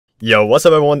Yo, what's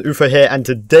up everyone, OOfro here, and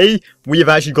today we've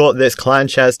actually got this clan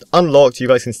chest unlocked. You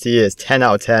guys can see it's 10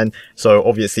 out of 10, so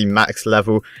obviously max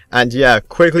level. And yeah,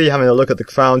 quickly having a look at the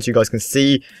crowns, you guys can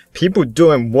see people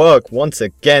doing work once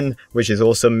again, which is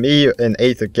awesome. Me in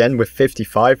 8th again with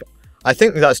 55. I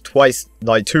think that's twice,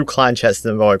 like 2 clan chests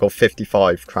in a row I got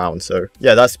 55 crowns, so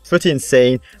yeah, that's pretty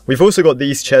insane. We've also got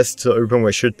these chests to open,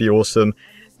 which should be awesome.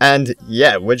 And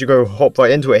yeah, we're just going to hop right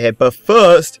into it here, but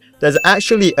first, there's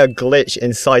actually a glitch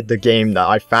inside the game that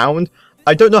I found.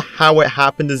 I don't know how it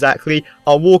happened exactly.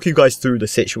 I'll walk you guys through the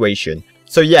situation.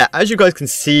 So yeah, as you guys can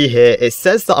see here, it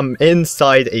says that I'm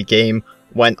inside a game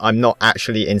when I'm not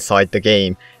actually inside the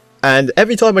game. And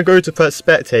every time I go to press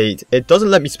spectate, it doesn't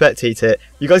let me spectate it.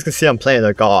 You guys can see I'm playing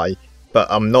a guy, but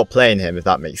I'm not playing him, if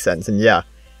that makes sense. And yeah,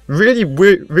 really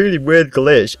weird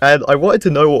glitch. And I wanted to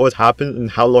know what would happen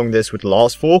and how long this would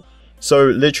last for. So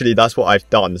literally that's what I've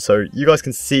done. So you guys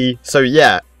can see. So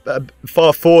yeah,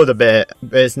 far forward a bit,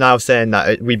 it's now saying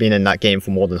that we've been in that game for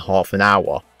more than half an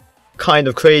hour. Kind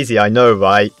of crazy, I know,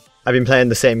 right? I've been playing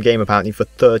the same game apparently for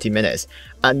 30 minutes.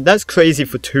 And that's crazy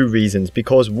for 2 reasons.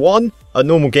 Because 1, a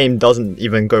normal game doesn't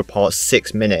even go past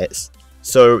 6 minutes.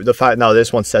 So the fact now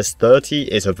this one says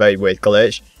 30 is a very weird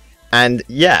glitch. And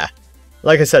yeah,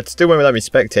 like I said, still won't let me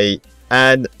spectate.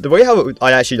 And the way how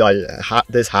I actually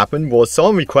this happened was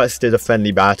someone requested a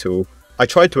friendly battle. I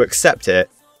tried to accept it,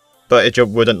 but it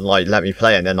just wouldn't let me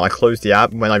play. And then I closed the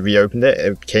app. When I reopened it,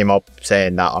 it came up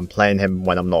saying that I'm playing him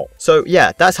when I'm not. So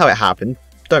yeah, that's how it happened.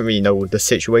 Don't really know the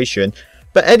situation.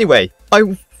 But anyway,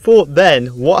 I thought then,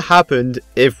 what happened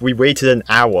if we waited an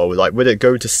hour? Like, would it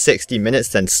go to 60 minutes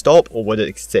then stop? Or would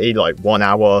it say like 1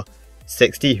 hour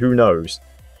 60? Who knows?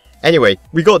 Anyway,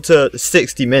 we got to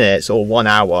 60 minutes or 1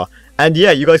 hour. And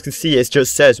yeah, you guys can see it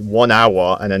just says 1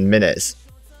 hour and then minutes.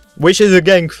 Which is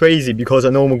again crazy because a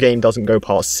normal game doesn't go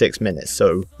past 6 minutes.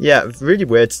 So yeah, really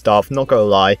weird stuff, not gonna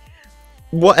lie.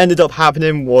 What ended up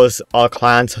happening was our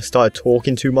clans started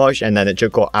talking too much and then it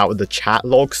just got out of the chat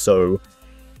log. So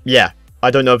yeah, I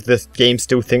don't know if this game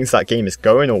still thinks that game is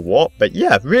going or what. But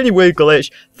yeah, really weird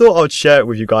glitch. Thought I would share it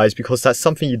with you guys because that's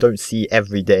something you don't see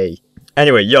every day.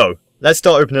 Anyway, yo. Let's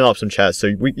start opening up some chests. So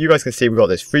you guys can see we got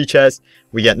this free chest,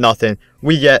 we get nothing.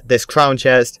 We get this crown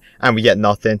chest, and we get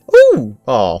nothing. Ooh!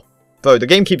 Oh. Bro, the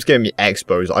game keeps giving me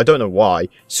expos. I don't know why.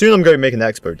 Soon I'm going to make an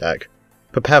expo deck.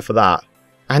 Prepare for that.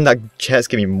 And that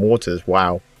chest giving me mortars.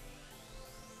 Wow.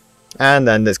 And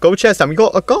then this gold chest, and we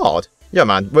got a guard. Yeah,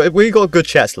 man. We got a good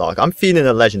chest luck. I'm feeling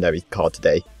a legendary card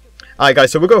today. Alright,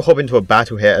 guys. So we're going to hop into a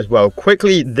battle here as well.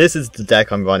 Quickly, this is the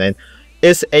deck I'm running.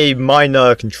 It's a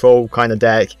minor control kind of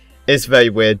deck. It's very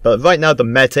weird, but right now the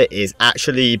meta is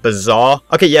actually bizarre.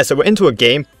 Okay, yeah, so we're into a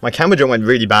game. My camera jump went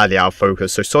really badly out of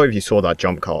focus, so sorry if you saw that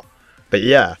jump cut. But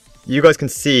yeah, you guys can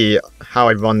see how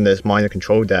I run this minor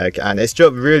control deck, and it's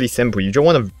just really simple. You just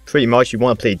want to, pretty much, you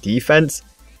want to play defense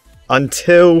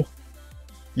until,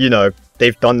 you know,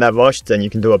 they've done their rush, then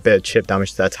you can do a bit of chip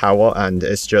damage to their tower, and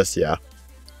it's just, yeah.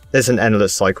 It's an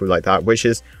endless cycle like that, which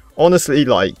is honestly,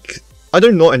 like, I do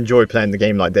not enjoy playing the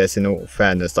game like this, in all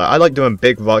fairness. Like, I like doing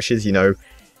big rushes, you know,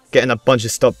 getting a bunch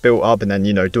of stuff built up and then,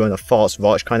 you know, doing a fast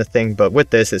rush kind of thing. But with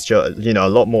this, it's just, you know, a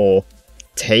lot more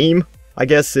tame, I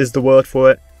guess is the word for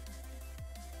it.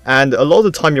 And a lot of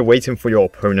the time you're waiting for your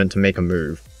opponent to make a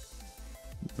move.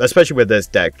 Especially with this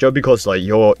deck, just because, like,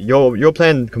 you're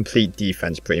playing complete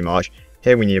defense pretty much.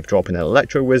 Here we need to drop in an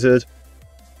Electro Wizard.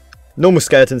 Normal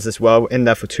skeletons as well, in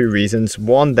there for 2 reasons.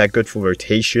 1, they're good for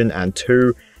rotation, and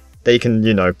 2, they can,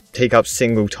 you know, take up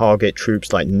single target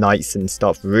troops like knights and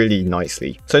stuff really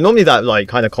nicely. So normally that like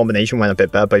kind of combination went a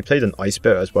bit better, but I played an Ice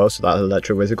Spirit as well, so that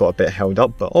Electro Wizard got a bit held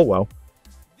up, but oh well.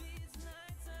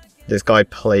 This guy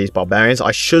plays Barbarians.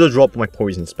 I should have dropped my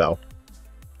poison spell.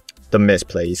 The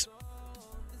misplays.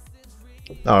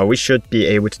 Oh, we should be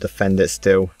able to defend it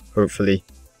still, hopefully.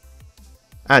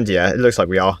 And yeah, it looks like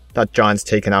we are. That giant's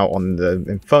taken out on the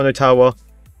Inferno Tower.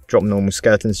 Drop normal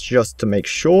skeletons just to make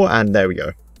sure, and there we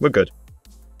go. We're good.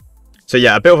 So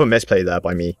yeah, a bit of a misplay there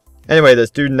by me. Anyway, this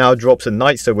dude now drops a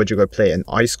knight, so would you go play an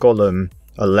Ice Golem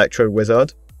Electro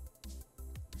Wizard?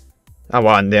 Oh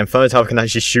wow, and the Inferno Tower can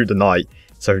actually shoot the knight.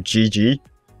 So GG.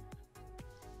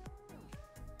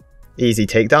 Easy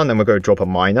takedown, then we'll go drop a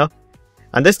miner.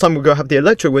 And this time we're going to have the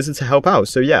Electro Wizard to help out,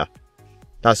 so yeah.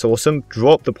 That's awesome.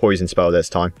 Drop the poison spell this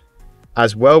time.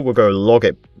 As well, we'll go log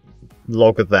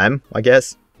them, I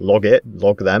guess. Log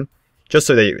them. Just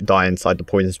so they die inside the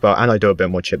poison spell, and I do a bit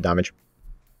more chip damage.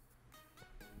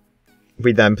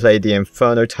 We then play the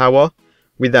Inferno Tower.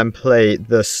 We then play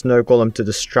the Snow Golem to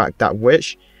distract that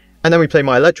witch. And then we play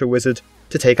my Electro Wizard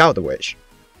to take out the witch.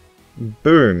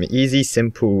 Boom. Easy,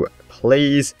 simple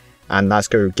plays. And that's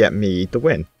going to get me the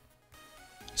win.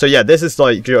 So yeah, this is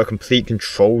like a complete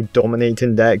control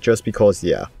dominating deck just because,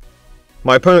 yeah.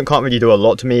 My opponent can't really do a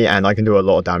lot to me and I can do a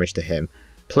lot of damage to him.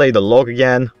 Play the log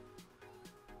again.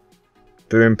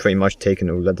 Boom, pretty much taking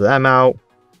all of them out.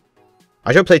 I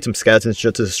should have played some skeletons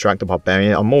just to distract the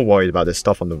barbarian. I'm more worried about this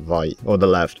stuff on the right, or the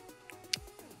left.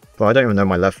 But I don't even know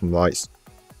my left from rights.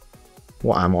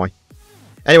 What am I?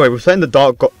 Anyway, we're playing the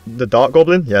dark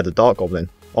goblin? Yeah, the dark goblin.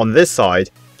 On this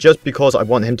side, just because I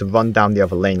want him to run down the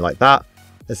other lane like that.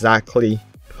 Exactly.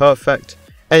 Perfect.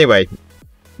 Anyway,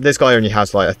 this guy only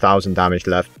has like 1,000 damage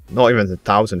left. Not even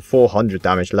 1,000, 400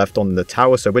 damage left on the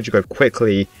tower. So we're just going to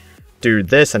quickly do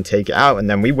this and take it out. And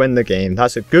then we win the game.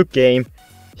 That's a good game.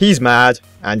 He's mad.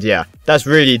 And yeah, that's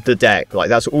really the deck. Like,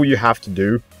 that's all you have to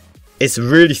do. It's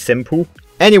really simple.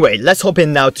 Anyway, let's hop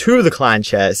in now to the clan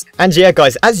chest. And yeah,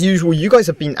 guys, as usual, you guys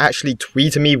have been actually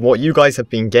tweeting me what you guys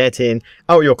have been getting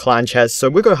out of your clan chest. So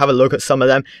we're going to have a look at some of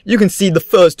them. You can see the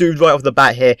first dude right off the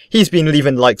bat here. He's been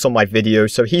leaving likes on my video.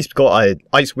 So he's got an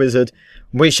Ice Wizard,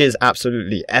 which is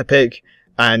absolutely epic.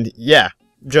 And yeah,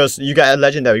 just you get a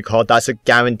legendary card. That's a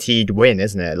guaranteed win,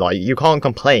 isn't it? Like, you can't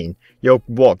complain. You're,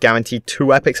 what, guaranteed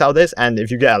 2 epics out of this? And if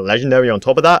you get a legendary on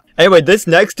top of that. Anyway, this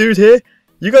next dude here,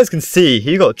 you guys can see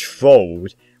he got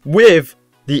trolled with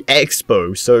the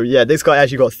expo. So yeah, this guy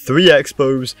actually got 3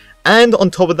 expos. And on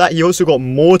top of that, he also got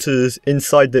mortars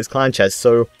inside this clan chest.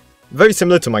 So very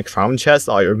similar to my crown chest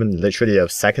that I opened literally a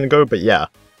second ago. But yeah,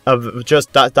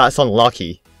 just that's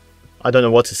unlucky. I don't know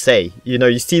what to say. You know,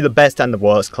 you see the best and the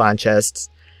worst clan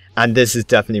chests. And this is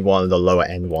definitely one of the lower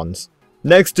end ones.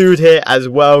 Next dude here as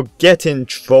well, getting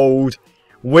trolled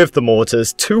with the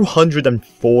mortars,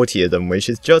 240 of them, which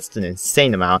is just an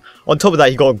insane amount. On top of that,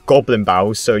 he got goblin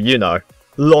barrels, so you know,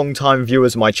 long-time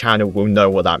viewers of my channel will know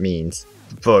what that means.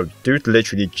 Bro, dude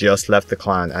literally just left the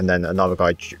clan, and then another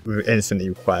guy instantly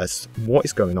requests. What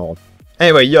is going on?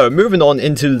 Anyway, yo, moving on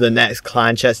into the next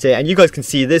clan chest here, and you guys can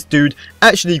see this dude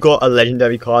actually got a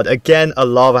legendary card. Again, a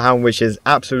lava hound, which is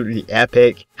absolutely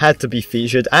epic, had to be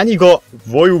featured, and he got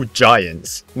royal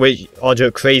giants, which are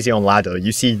just crazy on ladder.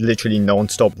 You see literally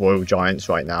non-stop royal giants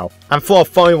right now. And for our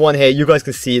final one here, you guys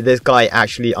can see this guy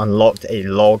actually unlocked a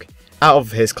log out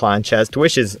of his clan chest,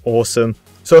 which is awesome.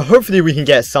 So hopefully we can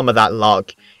get some of that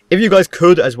luck. If you guys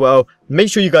could as well, make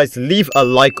sure you guys leave a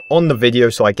like on the video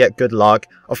so I get good luck.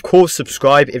 Of course,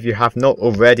 subscribe if you have not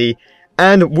already.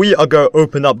 And we are going to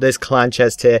open up this clan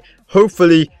chest here.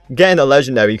 Hopefully, getting a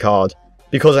legendary card.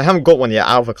 Because I haven't got one yet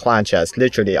out of a clan chest.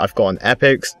 Literally, I've got an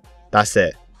epics. That's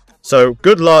it. So,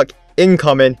 good luck.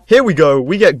 Incoming. Here we go.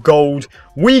 We get gold.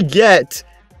 We get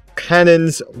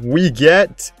cannons. We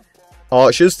get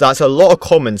archers. That's a lot of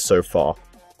commons so far.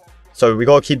 So we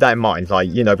gotta keep that in mind, like,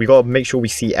 you know, we gotta make sure we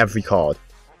see every card.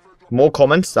 More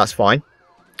commons, that's fine.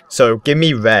 So give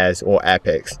me rares or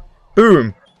epics.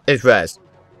 Boom! It's rares.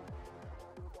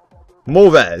 More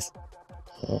rares.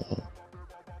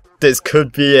 This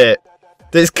could be it.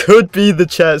 This could be the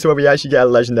chance where we actually get a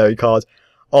legendary card.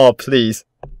 Oh, please.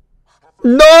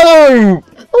 No!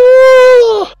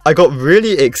 Oh! I got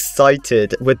really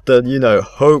excited with the, you know,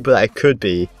 hope that it could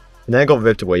be. And then it got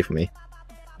ripped away from me.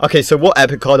 Okay, so what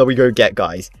epic card are we going to get,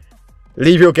 guys?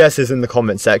 Leave your guesses in the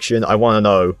comment section. I want to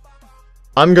know.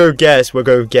 I'm going to guess we're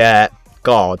going to get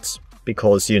guards.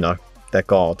 Because, you know, they're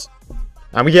guards.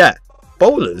 And we get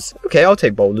bowlers. Okay, I'll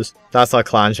take bowlers. That's our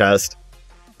clan chest.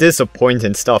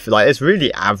 Disappointing stuff. Like, it's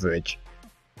really average.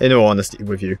 In all honesty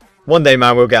with you. One day,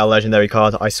 man, we'll get a legendary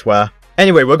card. I swear.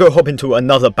 Anyway, we're going to hop into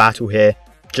another battle here.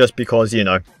 Just because, you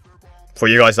know, for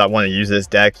you guys that want to use this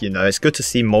deck, you know, it's good to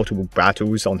see multiple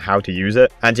battles on how to use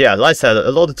it. And yeah, like I said,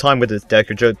 a lot of the time with this deck,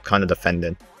 you're just kind of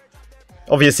defending.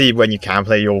 Obviously, when you can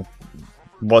play your,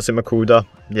 what's it, Makuda?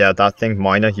 Yeah, that thing,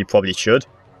 minor, you probably should.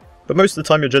 But most of the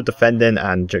time, you're just defending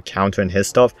and just countering his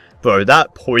stuff. Bro,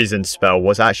 that poison spell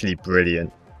was actually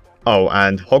brilliant. Oh,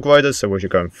 and Hog Riders, so we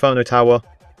should go Inferno Tower.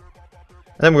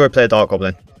 And then we're going to play a Dark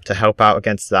Goblin to help out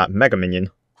against that Mega Minion.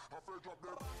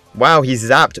 Wow, he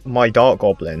zapped my Dark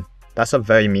Goblin. That's a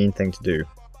very mean thing to do.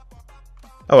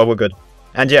 Oh well, we're good.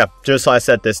 And yeah, just like I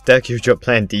said, this deck you're just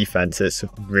playing defense. It's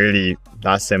really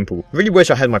that simple. Really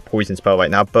wish I had my poison spell right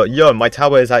now, but yo, my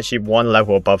tower is actually 1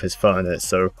 level above his furnace,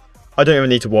 so I don't even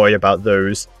need to worry about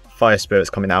those fire spirits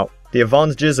coming out. The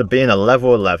advantages of being a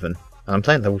level 11. And I'm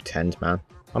playing level 10s, man.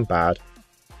 I'm bad.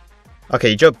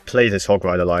 Okay, he just played his Hog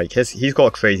Rider like. He's got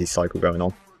a crazy cycle going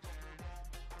on.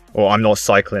 Or I'm not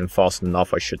cycling fast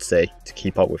enough, I should say, to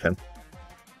keep up with him.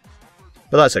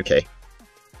 But that's okay.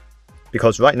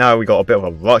 Because right now we got a bit of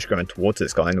a rush going towards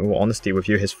this guy, in all honesty with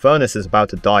you. His furnace is about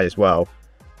to die as well.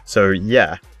 So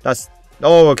yeah, that's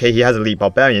Oh, okay, he has elite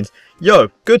barbarians. Yo,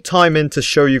 good timing to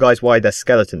show you guys why there's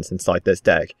skeletons inside this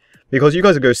deck. Because you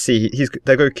guys will go see,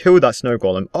 they're going to kill that snow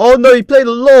golem. Oh no, he played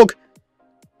a log!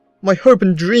 My hope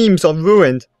and dreams are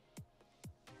ruined.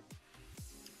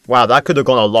 Wow, that could have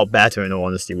gone a lot better in all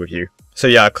honesty with you. So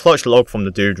yeah, a clutch log from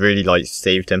the dude really like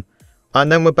saved him.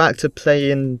 And then we're back to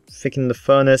playing freaking the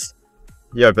furnace.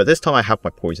 Yo, but this time I have my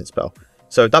poison spell.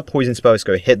 So that poison spell is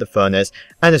going to hit the furnace,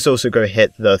 and it's also going to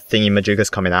hit the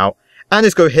thingy-majiggers coming out. And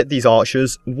it's going to hit these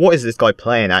archers. What is this guy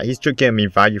playing at? He's just giving me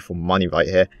value for money right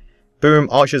here. Boom,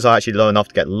 archers are actually low enough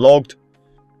to get logged.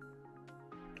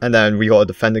 And then we got to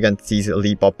defend against these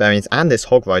elite barbarians and this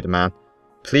hog rider, man.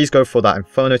 Please go for that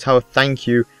Inferno Tower, thank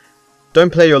you.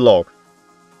 Don't play your log.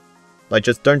 Like,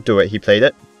 just don't do it. He played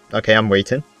it. Okay, I'm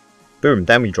waiting. Boom,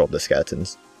 then we drop the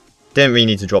skeletons. Didn't really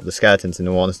need to drop the skeletons in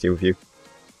all honesty with you.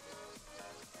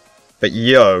 But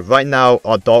yo, right now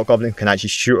our Dark Goblin can actually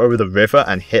shoot over the river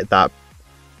and hit that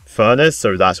furnace,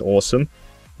 so that's awesome.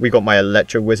 We got my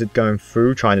Electro Wizard going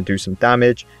through, trying to do some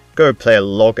damage. Go play a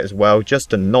log as well, just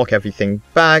to knock everything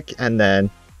back, and then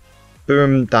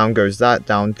boom, down goes that,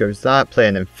 play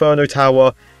an Inferno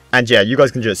Tower, and yeah, you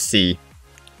guys can just see,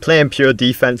 playing pure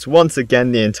defense once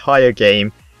again the entire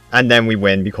game, and then we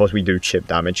win because we do chip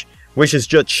damage, which is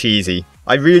just cheesy.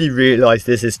 I really realize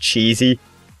this is cheesy,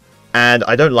 and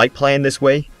I don't like playing this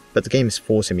way, but the game is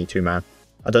forcing me to, man.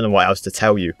 I don't know what else to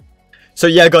tell you. So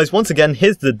yeah guys, once again,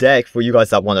 here's the deck for you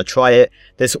guys that want to try it.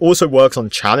 This also works on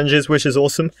challenges, which is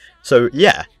awesome. So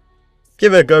yeah,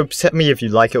 give it a go, tell me if you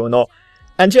like it or not.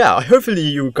 And yeah, hopefully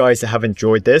you guys have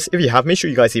enjoyed this. If you have, make sure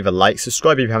you guys either like,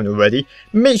 subscribe if you haven't already.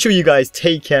 Make sure you guys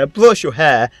take care, brush your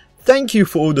hair. Thank you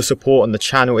for all the support on the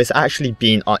channel. It's actually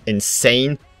been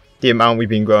insane, the amount we've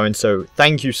been growing. So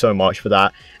thank you so much for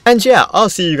that. And yeah, I'll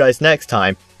see you guys next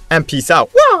time. And peace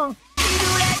out. Wah!